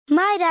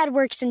My dad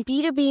works in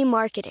B2B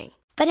marketing,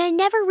 but I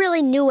never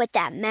really knew what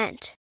that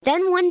meant.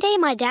 Then one day,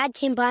 my dad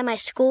came by my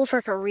school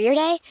for career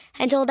day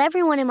and told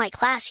everyone in my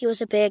class he was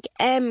a big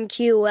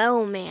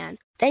MQL man.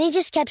 Then he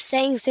just kept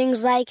saying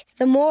things like,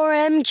 the more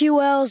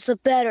MQLs, the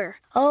better,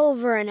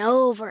 over and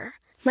over.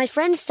 My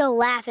friends still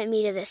laugh at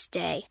me to this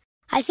day.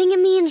 I think it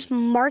means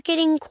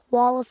marketing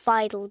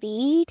qualified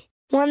lead.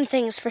 One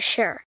thing's for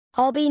sure.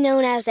 I'll be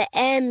known as the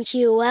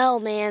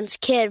MQL man's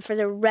kid for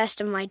the rest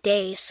of my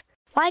days.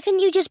 Why couldn't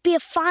you just be a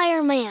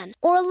fireman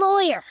or a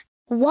lawyer?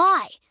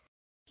 Why?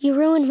 You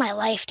ruined my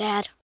life,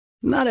 Dad.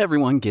 Not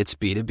everyone gets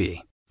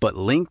B2B, but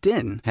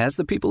LinkedIn has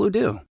the people who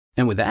do.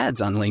 And with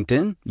ads on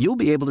LinkedIn, you'll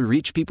be able to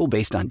reach people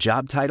based on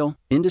job title,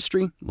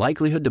 industry,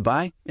 likelihood to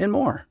buy, and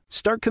more.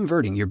 Start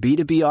converting your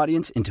B2B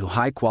audience into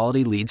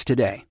high-quality leads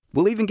today.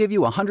 We'll even give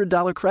you a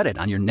 $100 credit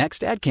on your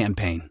next ad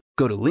campaign.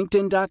 Go to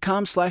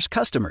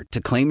linkedin.com/customer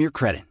to claim your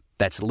credit.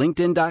 That's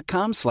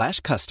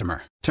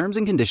linkedin.com/customer. Terms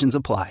and conditions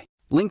apply.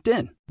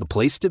 LinkedIn, the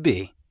place to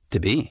be,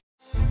 to be.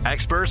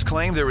 Experts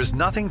claim there is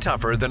nothing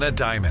tougher than a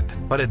diamond.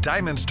 But at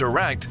Diamonds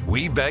Direct,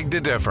 we beg to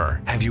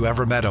differ. Have you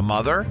ever met a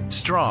mother?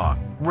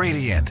 Strong,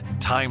 radiant,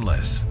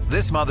 timeless.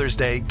 This Mother's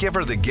Day, give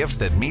her the gift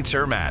that meets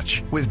her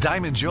match. With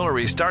diamond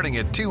jewelry starting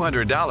at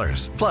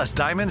 $200. Plus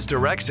Diamonds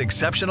Direct's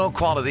exceptional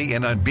quality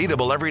and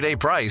unbeatable everyday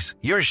price,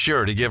 you're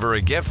sure to give her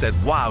a gift that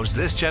wows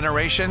this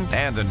generation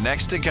and the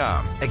next to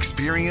come.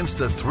 Experience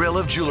the thrill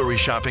of jewelry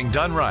shopping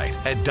done right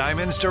at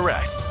Diamonds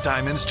Direct.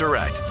 Diamonds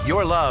Direct.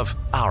 Your love,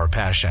 our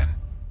passion.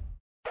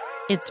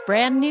 It's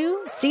brand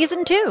new,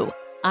 Season 2.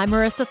 I'm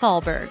Marissa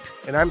Thalberg.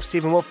 And I'm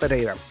Stephen Wolf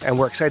Pereira. And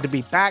we're excited to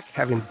be back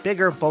having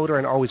bigger, bolder,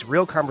 and always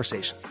real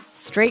conversations.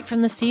 Straight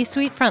from the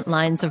C-suite front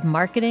lines of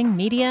marketing,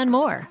 media, and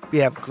more. We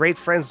have great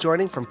friends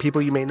joining from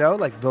people you may know,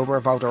 like Wilmer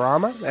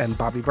Valderrama and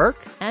Bobby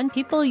Burke. And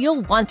people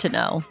you'll want to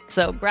know.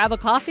 So grab a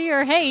coffee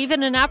or, hey,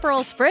 even an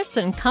Aperol Spritz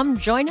and come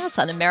join us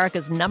on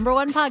America's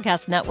 #1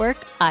 podcast network,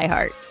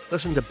 iHeart.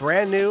 Listen to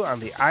Brand New on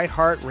the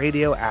iHeart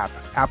Radio app,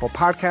 Apple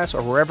Podcasts,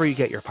 or wherever you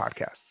get your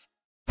podcasts.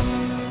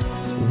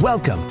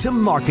 Welcome to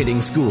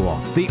Marketing School,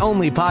 the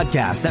only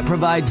podcast that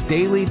provides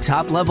daily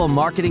top-level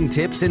marketing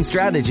tips and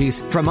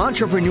strategies from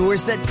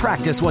entrepreneurs that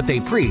practice what they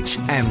preach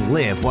and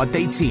live what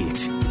they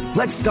teach.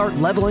 Let's start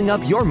leveling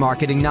up your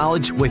marketing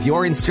knowledge with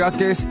your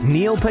instructors,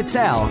 Neil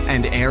Patel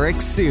and Eric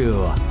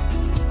Siu. All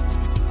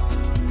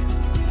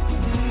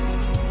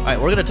right,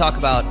 we're going to talk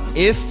about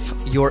if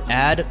your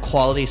ad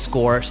quality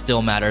score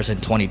still matters in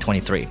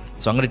 2023.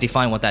 So I'm going to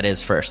define what that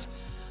is first.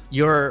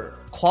 Your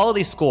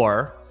quality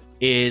score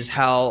is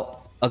how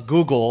a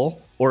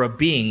Google or a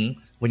Bing,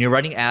 when you're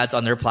running ads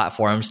on their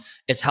platforms,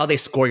 it's how they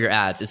score your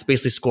ads. It's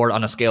basically scored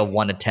on a scale of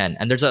 1 to 10.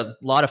 And there's a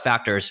lot of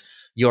factors.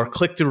 Your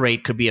click-through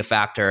rate could be a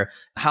factor.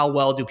 How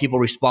well do people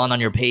respond on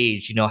your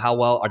page? You know, how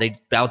well are they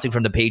bouncing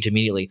from the page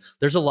immediately?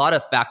 There's a lot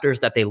of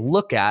factors that they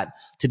look at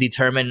to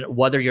determine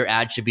whether your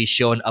ad should be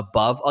shown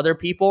above other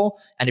people.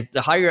 And if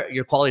the higher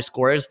your quality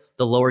score is,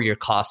 the lower your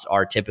costs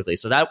are typically.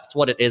 So that's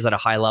what it is at a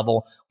high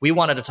level. We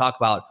wanted to talk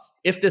about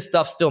if this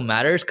stuff still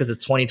matters, because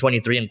it's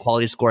 2023 and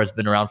quality score has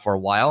been around for a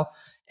while.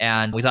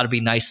 And we thought it'd be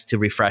nice to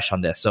refresh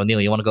on this. So Neil,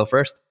 you want to go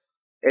first?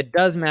 It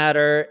does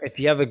matter. If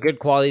you have a good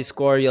quality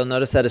score, you'll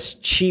notice that it's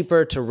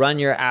cheaper to run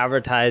your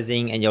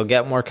advertising and you'll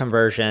get more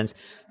conversions.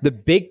 The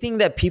big thing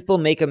that people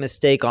make a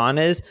mistake on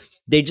is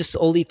they just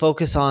only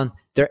focus on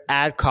their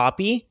ad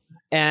copy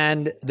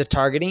and the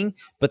targeting,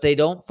 but they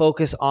don't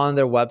focus on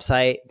their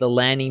website, the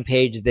landing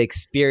page, the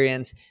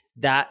experience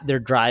that they're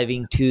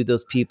driving to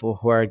those people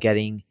who are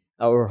getting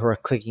or who are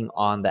clicking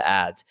on the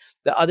ads.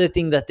 The other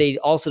thing that they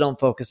also don't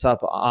focus up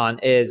on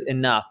is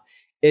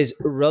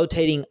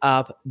rotating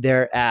up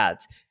their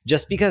ads.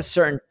 Just because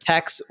certain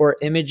text or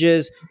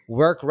images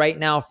work right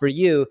now for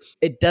you,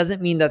 it doesn't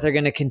mean that they're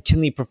going to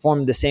continually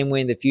perform the same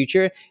way in the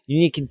future. You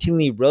need to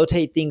continually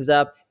rotate things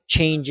up,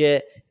 change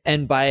it,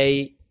 and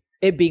by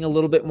it being a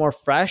little bit more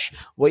fresh,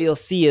 what you'll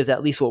see is,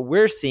 at least what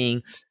we're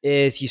seeing,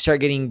 is you start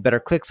getting better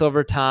clicks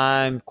over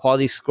time,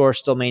 quality score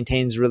still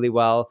maintains really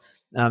well,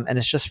 and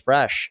it's just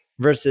fresh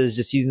versus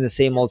just using the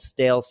same old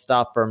stale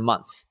stuff for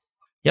months.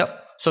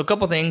 Yep. So a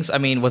couple things. I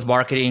mean, with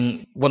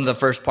marketing, one of the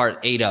first part,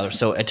 AIDA,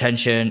 so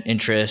attention,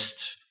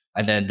 interest,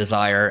 and then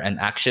desire and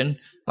action.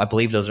 I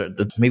believe those are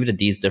maybe the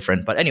D is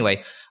different, but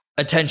anyway,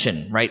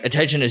 attention, right?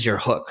 Attention is your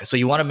hook. So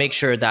you want to make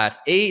sure that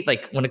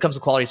like when it comes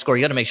to quality score,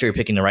 you got to make sure you're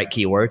picking the right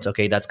keywords.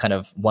 Okay, that's kind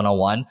of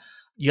 101.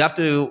 You have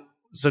to.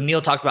 So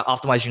Neil talked about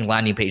optimizing your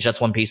landing page.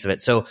 That's one piece of it.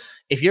 So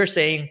if you're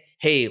saying,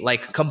 hey,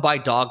 like come buy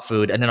dog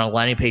food, and then on a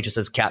landing page it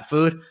says cat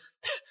food,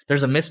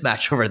 there's a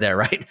mismatch over there,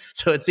 right?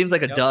 So it seems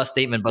like a duh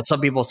statement, but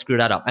some people screw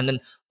that up. And then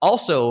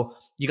also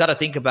you got to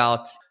think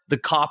about the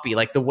copy,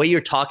 like the way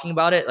you're talking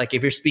about it. Like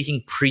if you're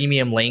speaking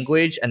premium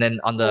language and then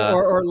on the...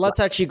 Or let's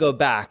actually go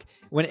back.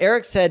 When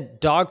Eric said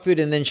dog food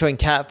and then showing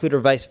cat food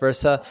or vice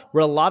versa,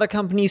 where a lot of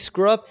companies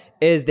screw up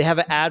is they have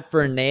an ad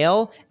for a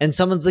nail and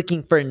someone's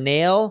looking for a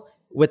nail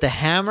with a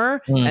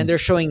hammer and they're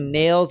showing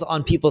nails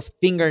on people's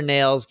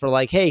fingernails for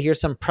like, hey,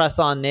 here's some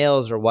press-on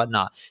nails or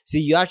whatnot. So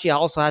you actually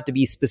also have to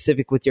be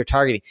specific with your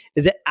targeting.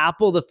 Is it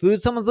Apple the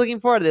food someone's looking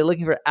for? Or are they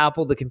looking for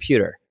Apple the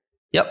computer?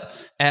 Yep.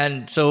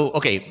 And so,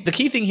 okay, the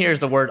key thing here is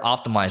the word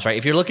optimize, right?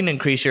 If you're looking to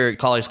increase your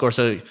quality score,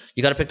 so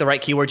you got to pick the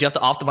right keywords. You have to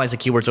optimize the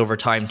keywords over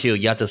time too.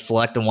 You have to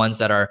select the ones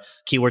that are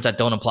keywords that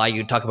don't apply.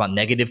 You talk about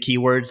negative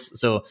keywords.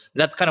 So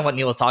that's kind of what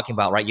Neil was talking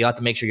about, right? You have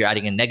to make sure you're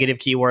adding in negative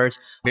keywords.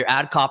 Your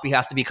ad copy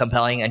has to be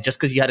compelling. And just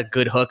because you had a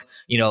good hook,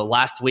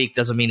 last week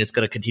doesn't mean it's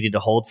going to continue to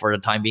hold for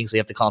the time being. So you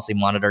have to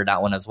constantly monitor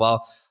that one as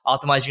well.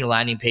 Optimizing your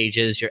landing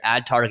pages, your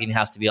ad targeting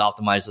has to be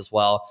optimized as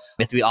well.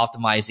 You have to be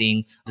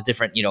optimizing the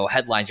different,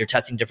 headlines. You're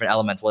testing different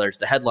elements, whether it's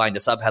the headline, the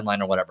sub-headline,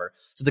 or whatever.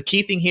 So the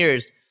key thing here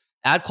is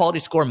ad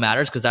quality score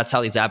matters because that's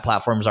how these ad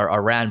platforms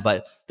are ran.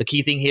 But the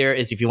key thing here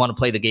is if you want to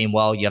play the game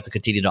well, you have to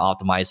continue to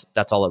optimize.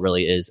 That's all it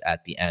really is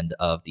at the end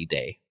of the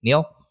day.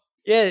 Neil?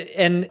 Yeah,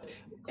 and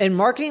in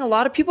marketing, a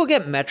lot of people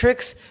get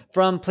metrics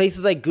from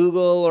places like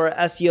Google or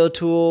SEO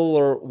tool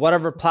or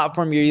whatever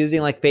platform you're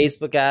using, like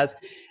Facebook ads.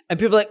 And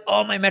people are like,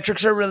 oh, my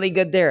metrics are really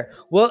good there.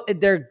 Well,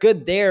 they're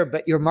good there,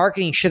 but your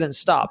marketing shouldn't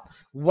stop.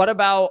 What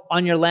about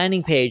on your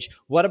landing page?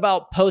 What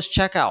about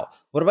post-checkout?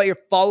 What about your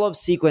follow-up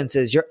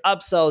sequences, your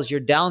upsells,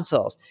 your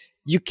downsells?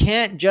 You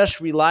can't just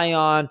rely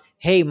on,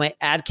 hey, my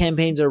ad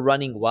campaigns are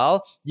running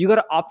well. You got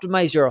to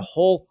optimize your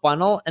whole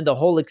funnel and the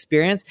whole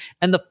experience.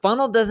 And the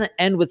funnel doesn't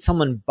end with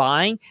someone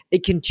buying.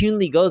 It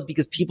continually goes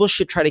because people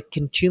should try to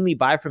continually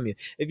buy from you.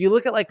 If you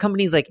look at like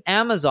companies like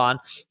Amazon,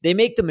 they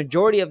make the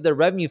majority of their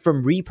revenue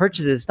from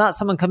repurchases. It's not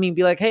someone coming and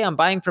be like, hey, I'm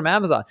buying from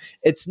Amazon.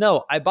 It's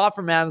no, I bought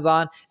from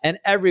Amazon and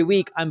every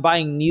week I'm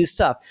buying new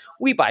stuff.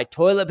 We buy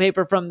toilet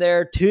paper from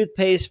there,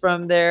 toothpaste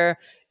from there,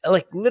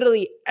 like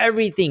literally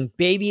everything,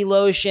 baby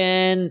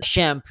lotion,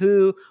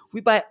 shampoo.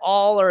 We buy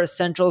all our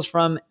essentials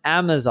from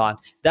Amazon.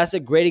 That's a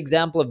great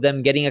example of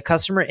them getting a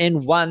customer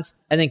in once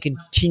and then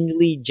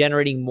continually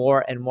generating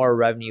more and more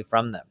revenue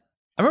from them.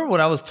 I remember when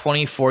I was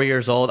 24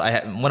 years old, I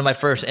had one of my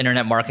first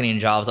internet marketing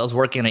jobs. I was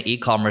working in an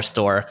e-commerce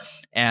store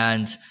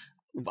and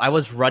I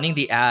was running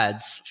the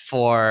ads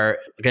for,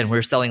 again, we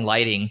were selling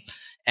lighting.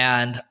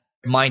 And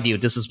mind you,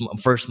 this is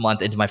first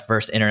month into my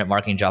first internet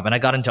marketing job, and I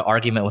got into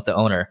argument with the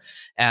owner.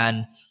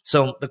 And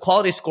so the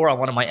quality score on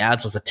one of my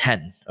ads was a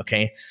 10.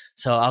 Okay.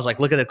 So I was like,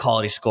 look at the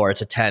quality score.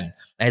 It's a 10.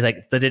 And he's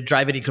like, did it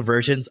drive any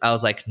conversions? I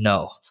was like,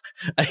 no.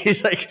 And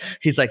he's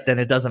like, then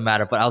it doesn't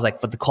matter. But I was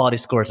like, but the quality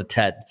score is a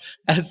 10.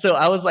 And so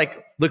I was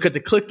like, look at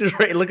the click-through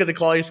rate, look at the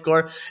quality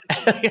score.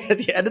 At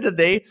the end of the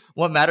day,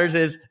 what matters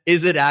is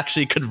it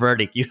actually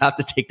converting? You have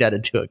to take that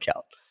into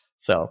account.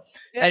 So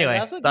anyway,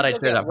 thought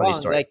I'd share that funny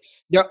story. Like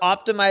they're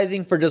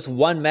optimizing for just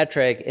one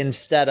metric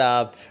instead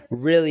of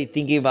really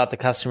thinking about the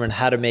customer and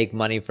how to make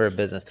money for a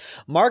business.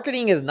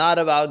 Marketing is not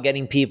about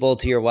getting people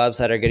to your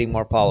website or getting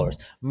more followers.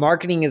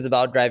 Marketing is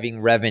about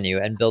driving revenue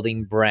and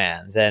building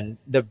brands, and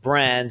the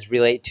brands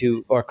relate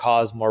to or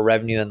cause more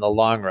revenue in the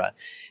long run.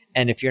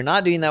 And if you're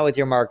not doing that with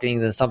your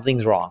marketing, then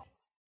something's wrong.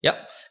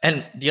 Yep.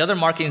 And the other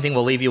marketing thing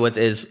we'll leave you with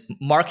is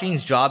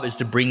marketing's job is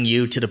to bring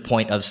you to the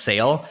point of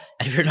sale.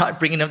 And if you're not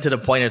bringing them to the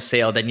point of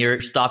sale, then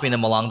you're stopping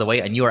them along the way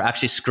and you are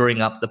actually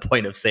screwing up the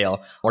point of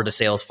sale or the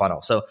sales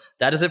funnel. So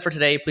that is it for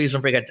today. Please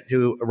don't forget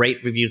to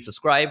rate, review,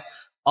 subscribe.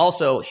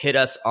 Also hit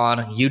us on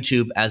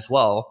YouTube as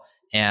well.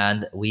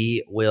 And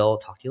we will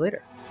talk to you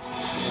later.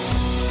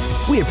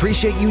 We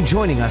appreciate you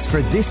joining us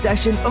for this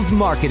session of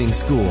Marketing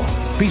School.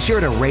 Be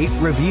sure to rate,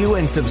 review,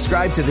 and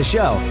subscribe to the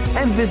show,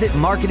 and visit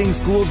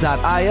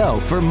marketingschool.io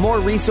for more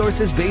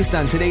resources based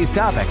on today's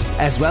topic,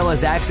 as well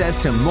as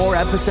access to more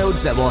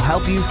episodes that will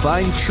help you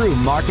find true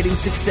marketing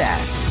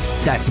success.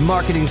 That's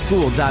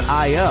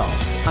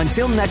marketingschool.io.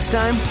 Until next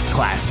time,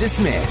 class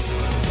dismissed.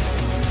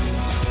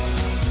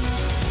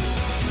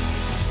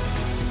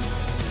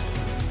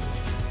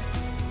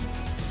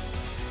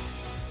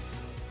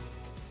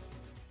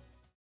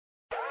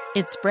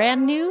 It's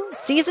brand new,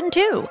 Season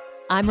 2.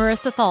 I'm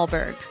Marissa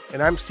Thalberg.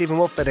 And I'm Stephen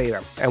Wolf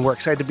Pereira, and we're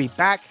excited to be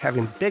back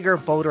having bigger,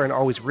 bolder, and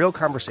always real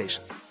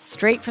conversations.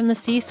 Straight from the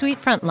C-suite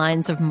front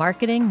lines of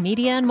marketing,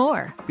 media, and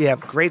more. We have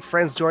great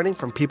friends joining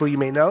from people you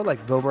may know,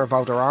 like Wilmer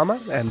Valderrama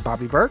and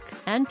Bobby Burke.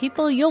 And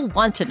people you'll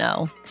want to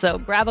know. So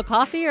grab a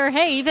coffee or,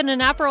 hey, even an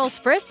Aperol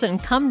Spritz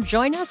and come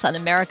join us on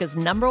America's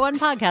 #1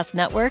 podcast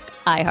network,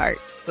 iHeart.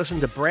 Listen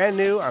to Brand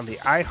New on the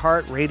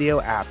iHeart Radio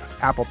app,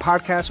 Apple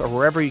Podcasts, or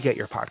wherever you get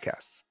your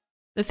podcasts.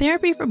 The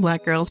Therapy for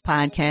Black Girls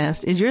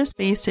podcast is your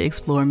space to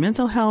explore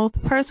mental health,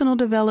 personal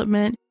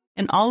development,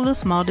 and all of the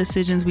small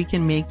decisions we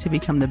can make to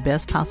become the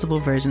best possible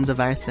versions of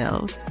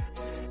ourselves.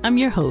 I'm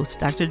your host,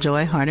 Dr.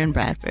 Joy Harden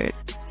Bradford,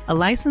 a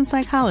licensed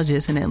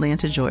psychologist in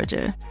Atlanta,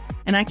 Georgia,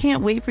 and I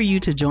can't wait for you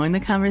to join the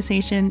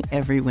conversation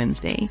every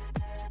Wednesday.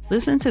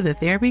 Listen to the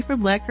Therapy for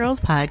Black Girls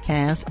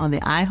podcast on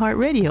the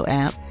iHeartRadio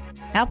app,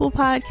 Apple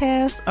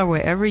Podcasts, or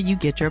wherever you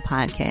get your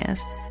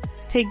podcasts.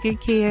 Take good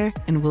care,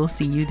 and we'll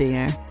see you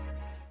there.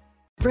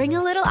 Bring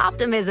a little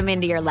optimism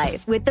into your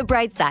life with The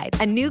Bright Side,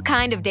 a new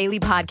kind of daily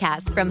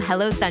podcast from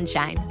Hello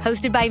Sunshine,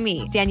 hosted by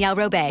me, Danielle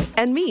Robay,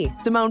 and me,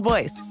 Simone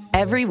Boyce.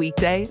 Every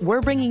weekday,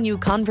 we're bringing you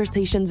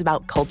conversations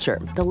about culture,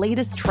 the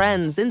latest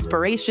trends,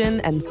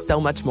 inspiration, and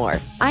so much more.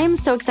 I am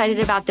so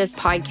excited about this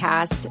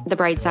podcast, The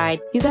Bright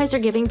Side. You guys are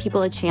giving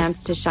people a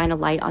chance to shine a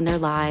light on their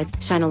lives,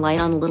 shine a light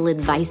on a little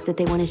advice that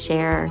they want to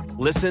share.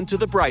 Listen to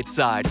The Bright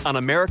Side on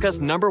America's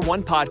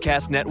 #1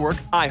 podcast network,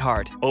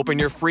 iHeart. Open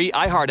your free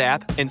iHeart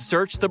app and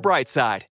search The Bright Side.